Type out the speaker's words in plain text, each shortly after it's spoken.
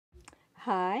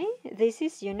Hi, this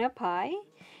is Yuna Pai,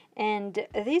 and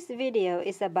this video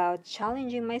is about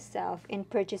challenging myself in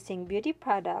purchasing beauty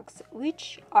products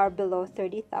which are below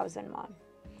 30,000 won.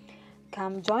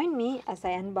 Come join me as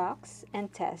I unbox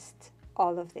and test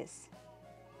all of this.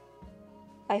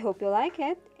 I hope you like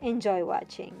it. Enjoy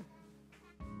watching.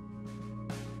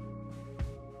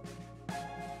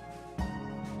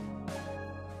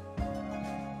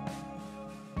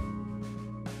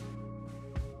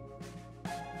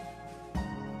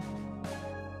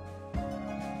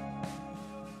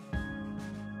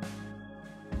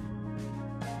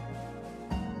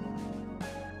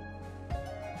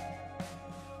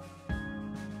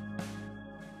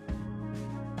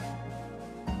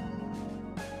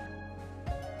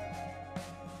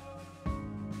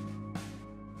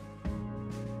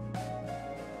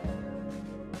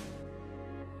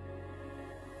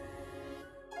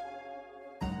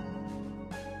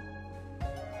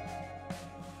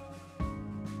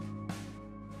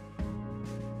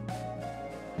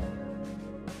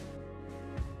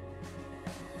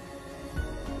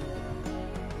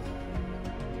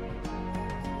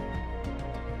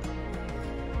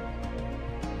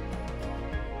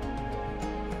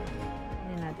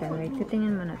 Wait,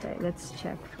 titingin muna tayo. Let's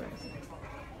check first.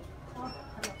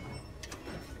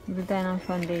 Ito tayo ng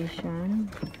foundation.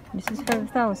 This is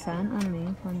 5,000 only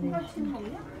foundation.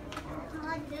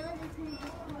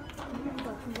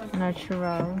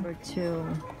 Natural number 2.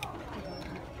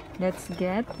 Let's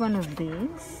get one of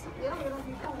these.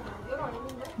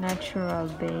 Natural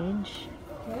beige.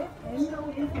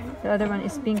 The other one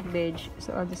is pink beige,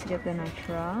 so I'll just get the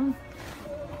natural.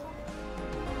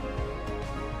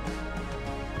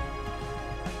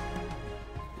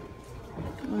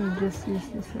 I'll just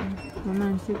use this one.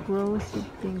 Romantic Rose with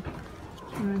pink.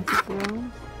 Romantic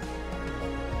Rose.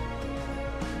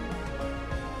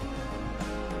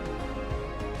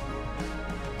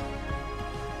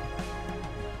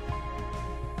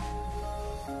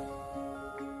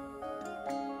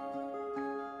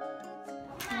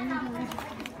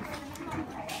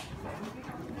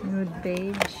 Nude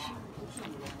beige.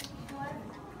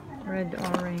 Red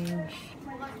orange.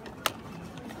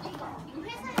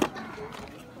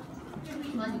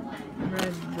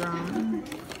 Red brown.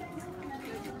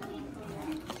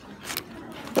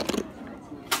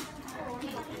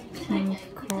 Pink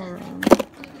coral.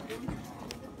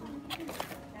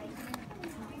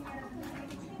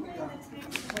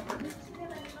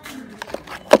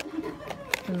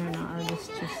 No, I'll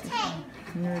just choose this one.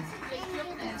 Nude.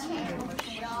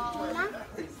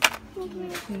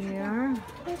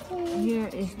 Here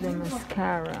is the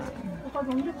mascara.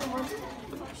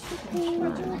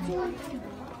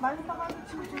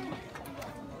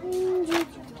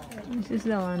 This is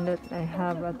the one that I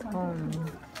have at home.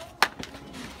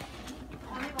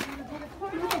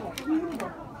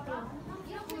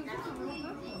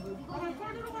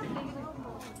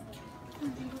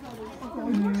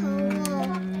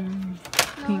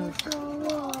 Pink.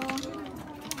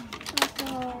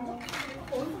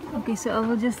 Okay, so I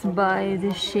will just buy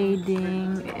the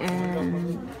shading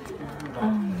and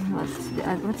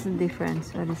what's the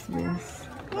difference? What is this?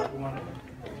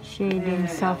 Shading,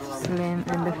 soft slim,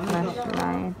 and the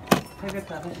flashlight.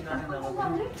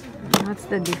 What's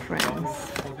the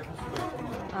difference?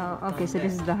 Oh, okay, so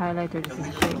this is the highlighter, this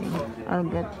is shading. I'll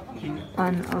get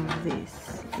one of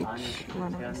these, each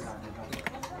one of these.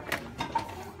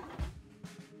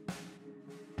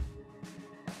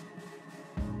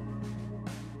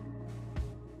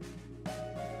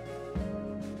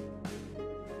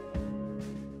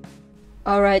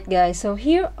 Alright guys, so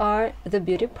here are the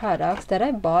beauty products that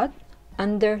I bought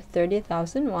under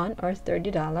 30,000 won or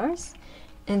 $30,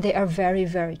 and they are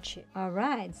very cheap.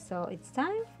 Alright, so it's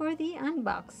time for the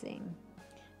unboxing.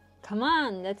 Come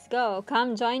on, let's go.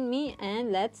 Come join me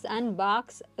and let's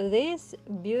unbox these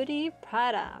beauty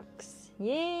products.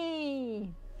 Yay!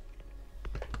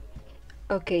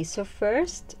 Okay, so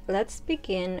first let's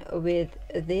begin with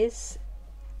this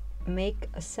Make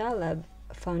a Celeb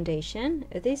foundation.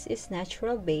 This is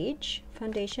natural beige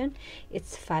foundation.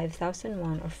 It's 5,000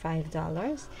 won or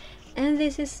 $5, and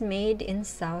this is made in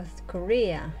South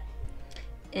Korea.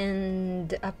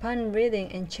 And upon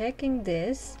reading and checking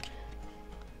this,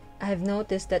 I've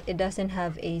noticed that it doesn't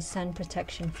have a sun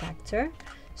protection factor.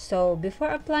 So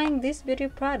before applying this beauty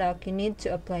product, you need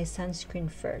to apply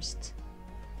sunscreen first.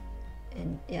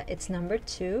 And yeah, it's number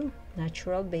 2,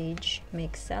 natural beige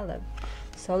Make Celeb.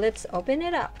 So let's open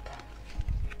it up.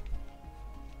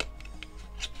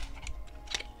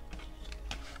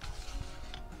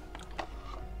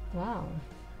 Wow,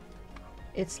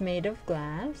 it's made of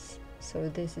glass, so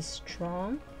this is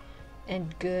strong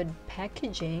and good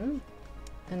packaging.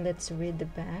 And let's read the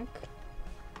back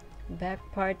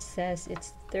part. Says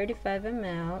it's 35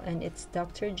 ml and it's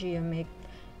Dr. Geomake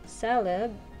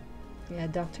Salib. Yeah,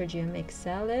 Dr. Geomake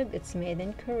Salib. It's made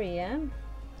in Korea.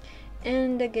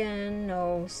 And again,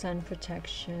 no sun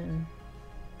protection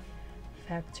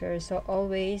factor, so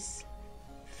always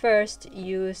first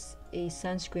use a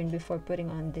sunscreen before putting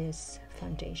on this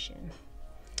foundation.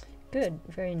 Good,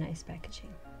 very nice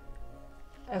packaging.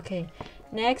 Okay,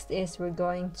 next is we're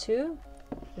going to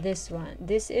this one.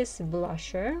 This is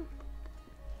blusher,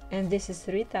 and this is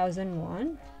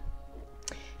 3001,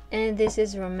 and this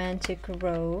is Romantic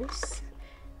Rose.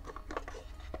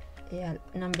 Yeah,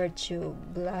 number 2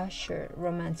 blusher,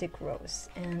 Romantic Rose.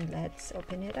 And let's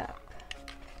open it up.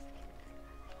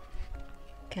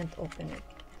 Can't open it.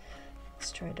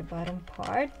 Let's try the bottom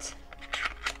part.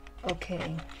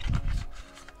 Okay,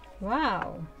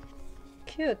 wow,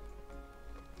 cute.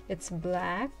 It's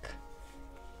black,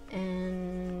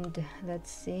 and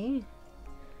let's see,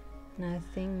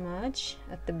 nothing much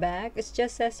at the back. It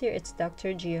just says here it's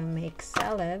Dr. Geomake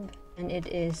Salib, and it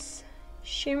is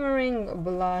shimmering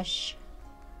blush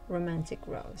Romantic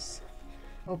Rose.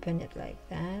 Open it like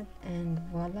that, and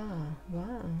voila,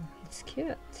 wow, it's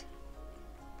cute.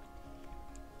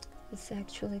 It's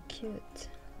actually cute.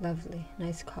 Lovely,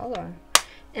 nice color,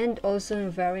 and also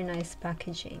very nice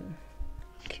packaging.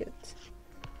 Cute.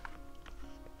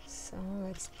 So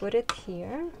let's put it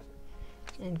here,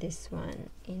 and this one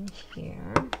in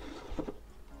here.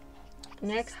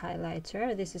 Next,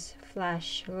 highlighter. This is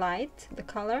Flashlight, the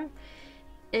color,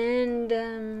 and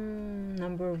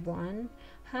number 1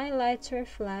 highlighter,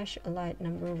 Flashlight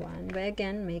number 1 by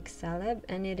again Make Salib,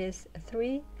 and it is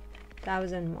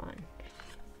 3001.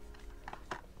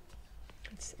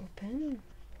 Let's open.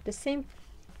 The same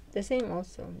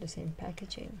also, the same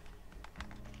packaging.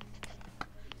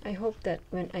 I hope that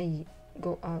when I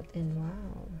go out, and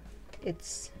wow,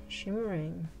 it's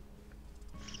shimmering.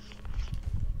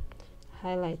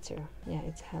 Highlighter, yeah,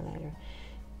 it's highlighter.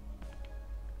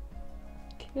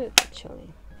 Cute,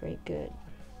 actually, very good.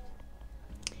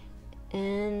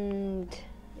 And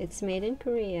it's made in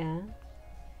Korea,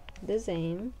 the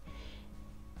same,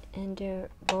 and they're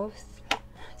both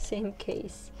same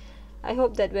case. I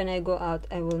hope that when I go out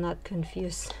I will not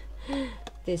confuse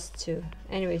these two.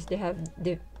 Anyways, they have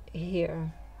the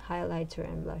here highlighter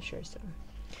and blusher, so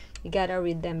you gotta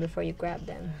read them before you grab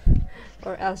them,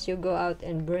 or else you go out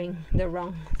and bring the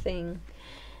wrong thing.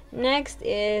 Next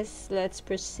is, let's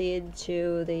proceed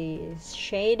to the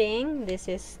shading. This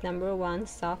is number 1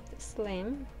 Soft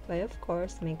Slim by, of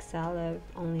course, Make Salib,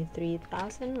 only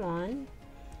 3001.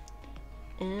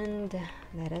 And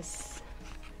let us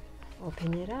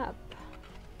open it up.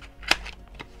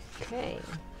 Okay.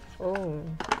 Oh,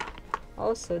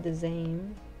 also the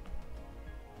same.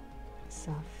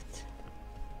 Soft.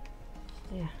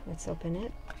 Yeah, let's open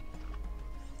it.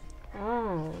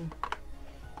 Oh,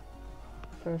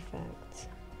 perfect.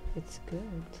 It's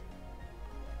good.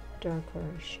 Darker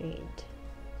shade.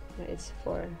 It's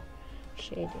for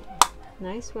shading.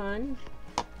 Nice one.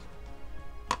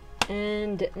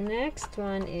 And next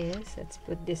one is, let's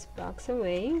put this box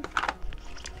away.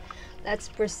 Let's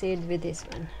proceed with this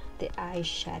one, the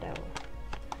eyeshadow.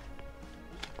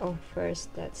 Oh, first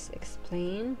let's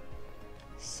explain.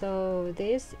 So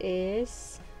this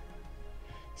is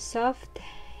soft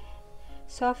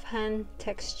hand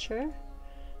texture,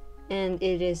 and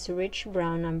it is rich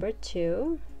brown number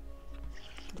 2.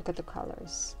 Look at the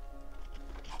colors.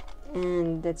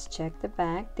 And let's check the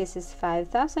back. This is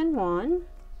 5001.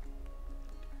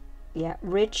 Yeah,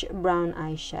 rich brown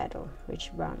eyeshadow.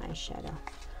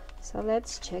 So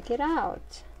let's check it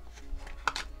out.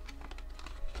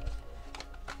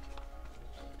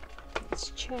 Let's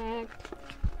check.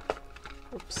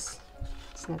 Oops,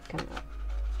 it's not coming up.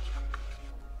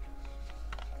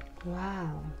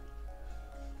 Wow,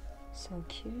 so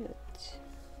cute.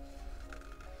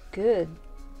 Good.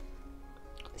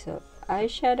 So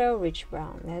eyeshadow, rich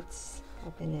brown. Let's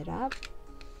open it up.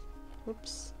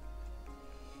 Oops.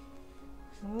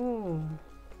 Oh,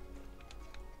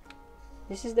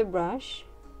 this is the brush.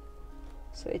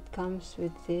 So it comes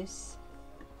with this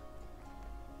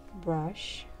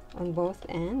brush on both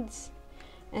ends,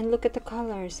 and look at the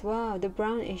colors. Wow, the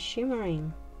brown is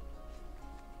shimmering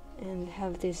and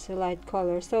have this light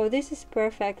color. So this is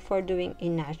perfect for doing a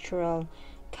natural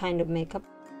kind of makeup.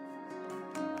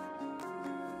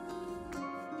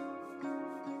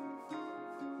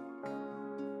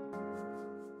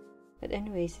 But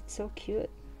anyways, it's so cute.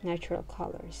 Natural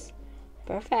colors.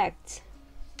 Perfect.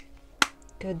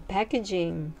 Good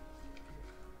packaging.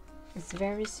 It's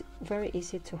very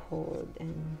easy to hold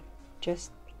and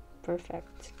just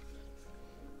perfect.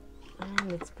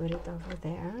 And let's put it over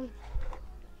there.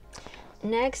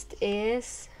 Next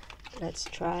is, let's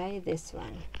try this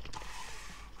one.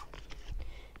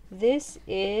 This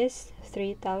is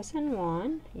 3,000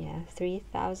 won. Yeah,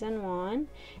 3,000 won.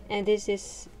 And this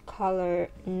is color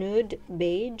nude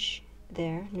beige.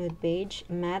 There, nude beige,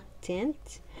 matte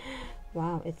tint.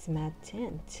 Wow, it's matte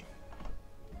tint.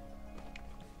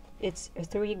 It's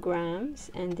 3 grams,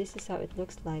 and this is how it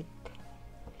looks like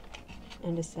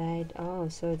on the side. Oh,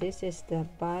 so this is the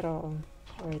bottle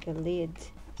or the lid.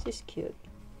 This is cute,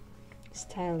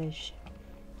 stylish,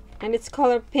 and it's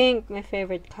color pink, my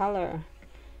favorite color.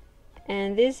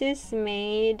 And this is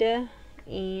made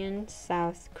in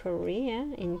South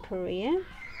Korea, in Korea.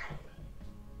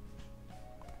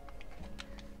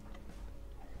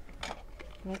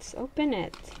 Let's open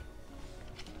it.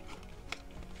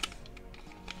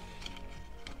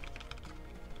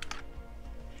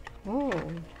 Oh,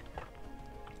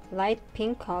 light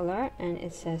pink color, and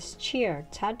it says cheer,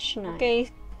 touch nice. Okay,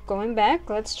 going back,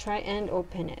 let's try and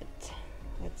open it.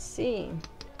 Let's see.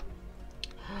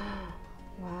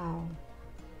 Wow,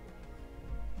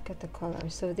 look at the color.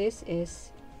 So this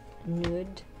is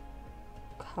nude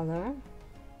color.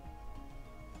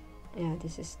 Yeah,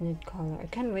 this is nude color. I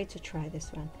can't wait to try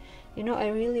this one. You know, I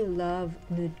really love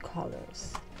nude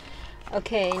colors.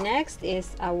 Okay, next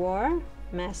is our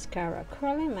mascara,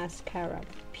 curling mascara,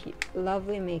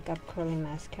 lovely makeup curling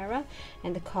mascara,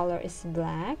 and the color is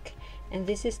black, and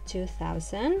this is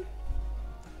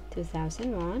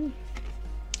 2001.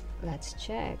 Let's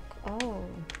check. Oh,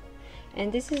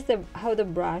 and this is the how the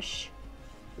brush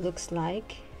looks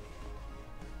like,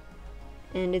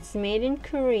 and it's made in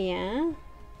Korea.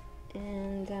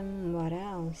 And what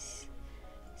else?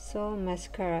 So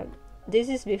mascara, this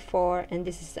is before and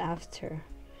this is after.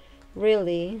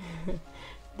 Really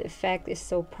the effect is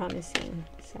so promising.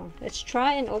 So let's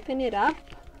try and open it up.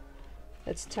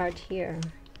 Let's start here,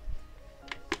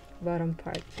 bottom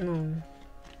part. No,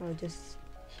 I'll just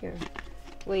here.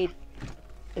 Wait,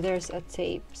 there's a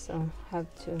tape, so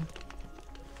have to.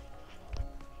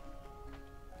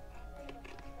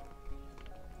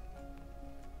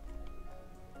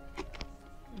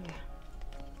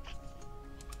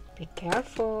 Be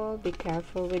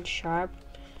careful with sharp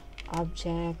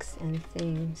objects and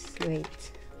things.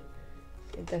 Wait,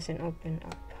 it doesn't open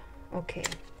up. Okay,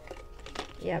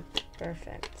 yep,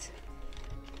 perfect.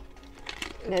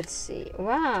 Let's see.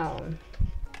 Wow,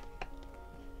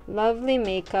 lovely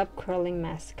makeup curling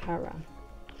mascara.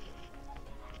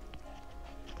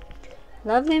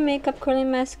 Lovely makeup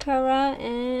curling mascara.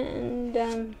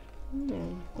 And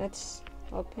let's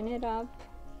open it up.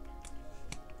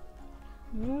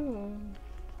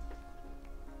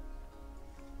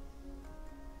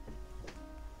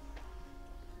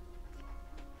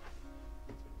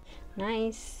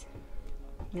 Nice.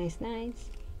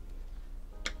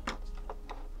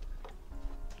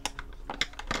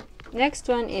 Next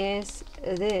one is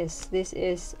this. This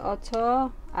is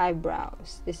Auto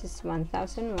Eyebrows. This is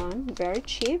 1,001, very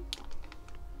cheap,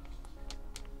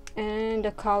 and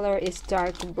the color is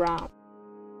dark brown.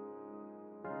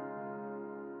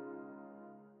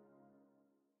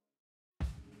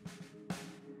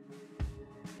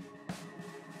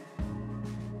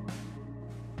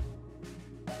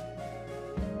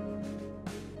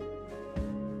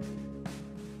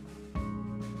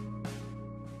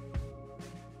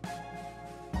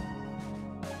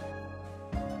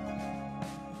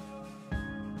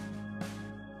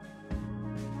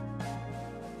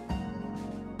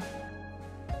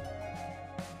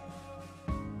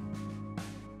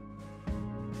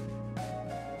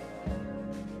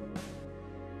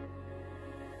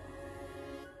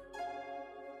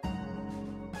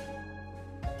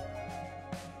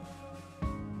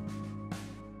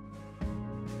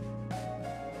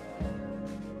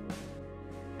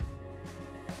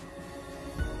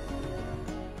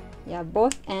 Yeah,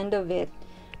 both end of it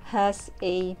has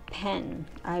a pen,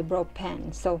 eyebrow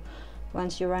pen. So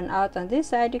once you run out on this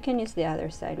side, you can use the other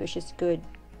side, which is good.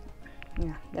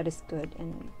 Yeah, that is good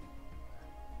and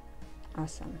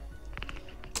awesome.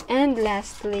 And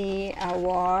lastly,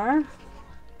 our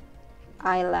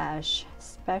eyelash,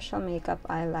 special makeup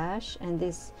eyelash, and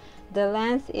this, the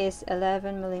length is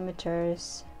 11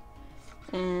 millimeters,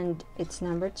 and it's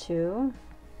number 2.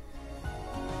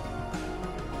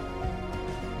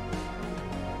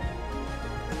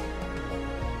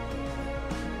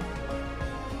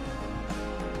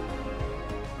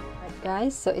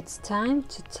 Guys, so it's time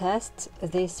to test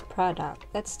this product.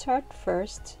 Let's start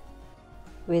first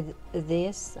with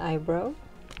this eyebrow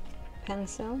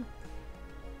pencil.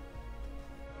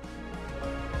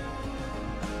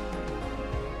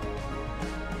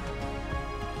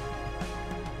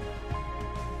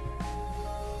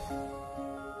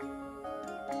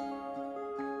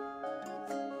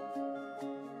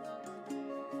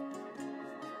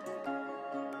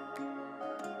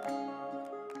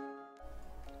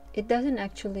 it doesn't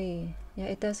actually, yeah,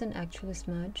 it doesn't actually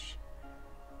smudge,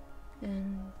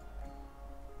 and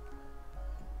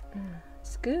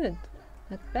it's good,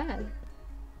 not bad.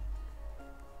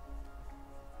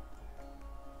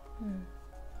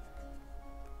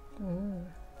 Oh,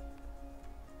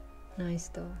 nice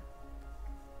though.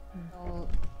 So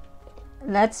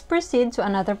let's proceed to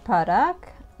another product,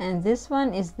 and this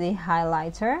one is the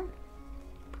highlighter.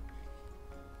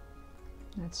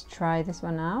 Let's try this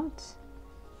one out.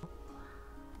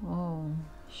 Oh,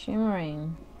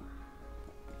 shimmering,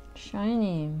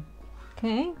 shiny.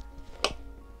 Okay,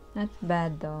 not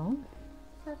bad though.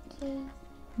 Okay.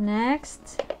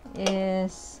 Next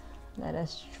is, let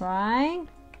us try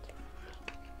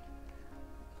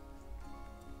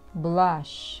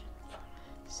blush.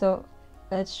 So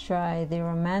let's try the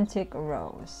Romantic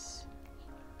Rose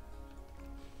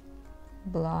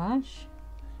blush.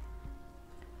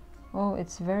 Oh,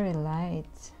 it's very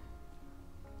light.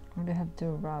 I do have to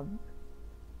rub.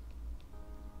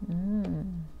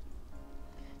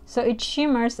 So it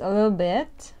shimmers a little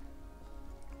bit.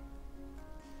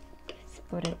 Let's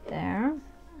put it there.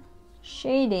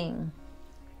 Shading,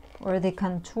 or the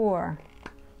contour.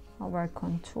 While we're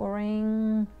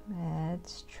contouring,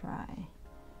 let's try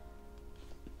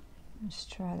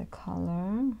the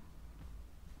color.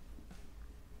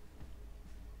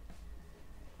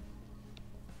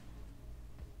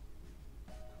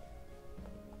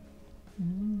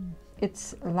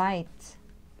 It's light,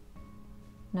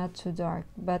 not too dark,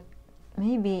 but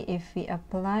maybe if we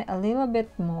apply a little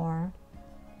bit more,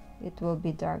 it will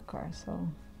be darker. So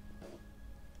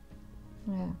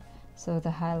yeah, so the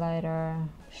highlighter,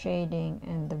 shading,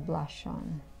 and the blush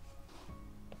on.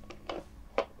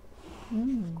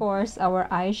 Of course, our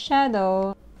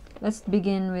eyeshadow. Let's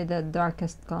begin with the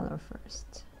darkest color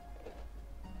first.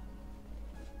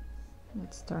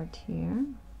 Let's start here.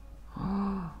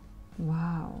 Oh,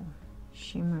 wow,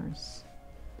 shimmers.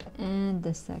 And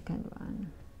the second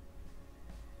one.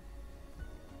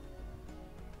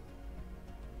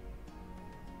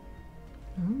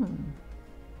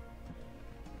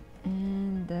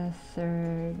 And the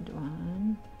third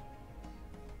one.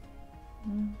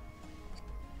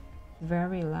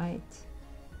 Very light.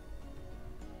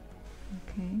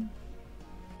 Okay.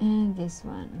 And this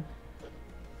one.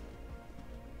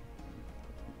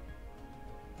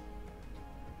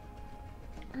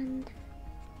 And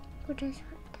what is it?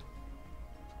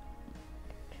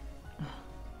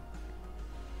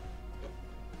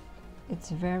 It's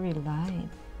very light.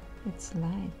 It's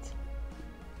light.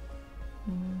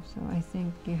 So I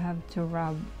think you have to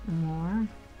rub more.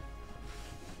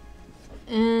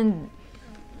 And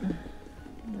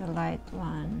the light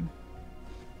one.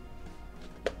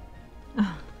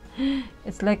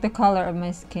 It's like the color of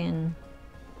my skin.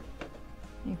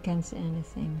 You can't see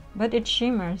anything, but it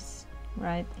shimmers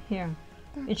right here.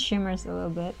 It shimmers a little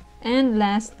bit. And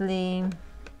lastly,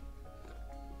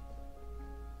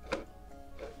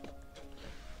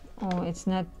 oh, it's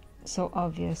not so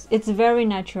obvious. It's very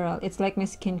natural. It's like my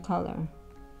skin color.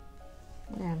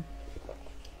 Yeah.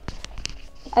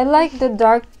 I like the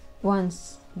dark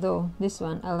ones though. This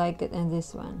one, I like it, and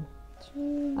this one.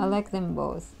 I like them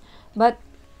both. But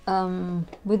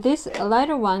with these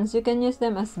lighter ones, you can use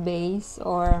them as base,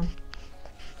 or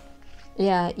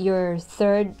yeah, your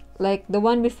third, like the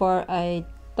one before I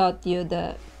taught you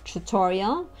the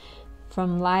tutorial,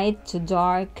 from light to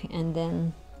dark and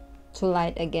then to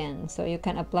light again. So you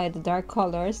can apply the dark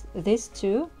colors, these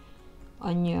two,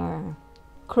 on your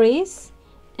crease,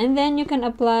 and then you can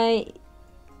apply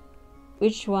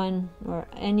which one or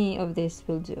any of this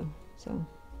will do. So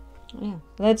yeah,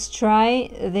 let's try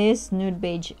this nude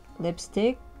beige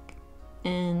lipstick.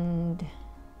 And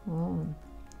oh,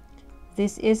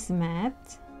 this is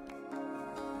matte.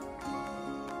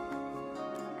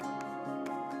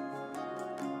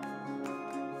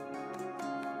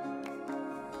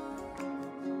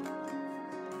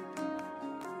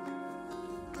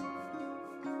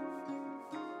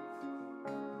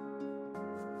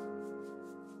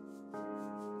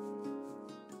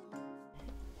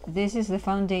 This is the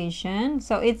foundation.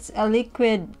 So it's a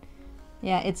liquid,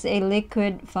 yeah, it's a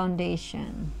liquid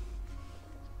foundation.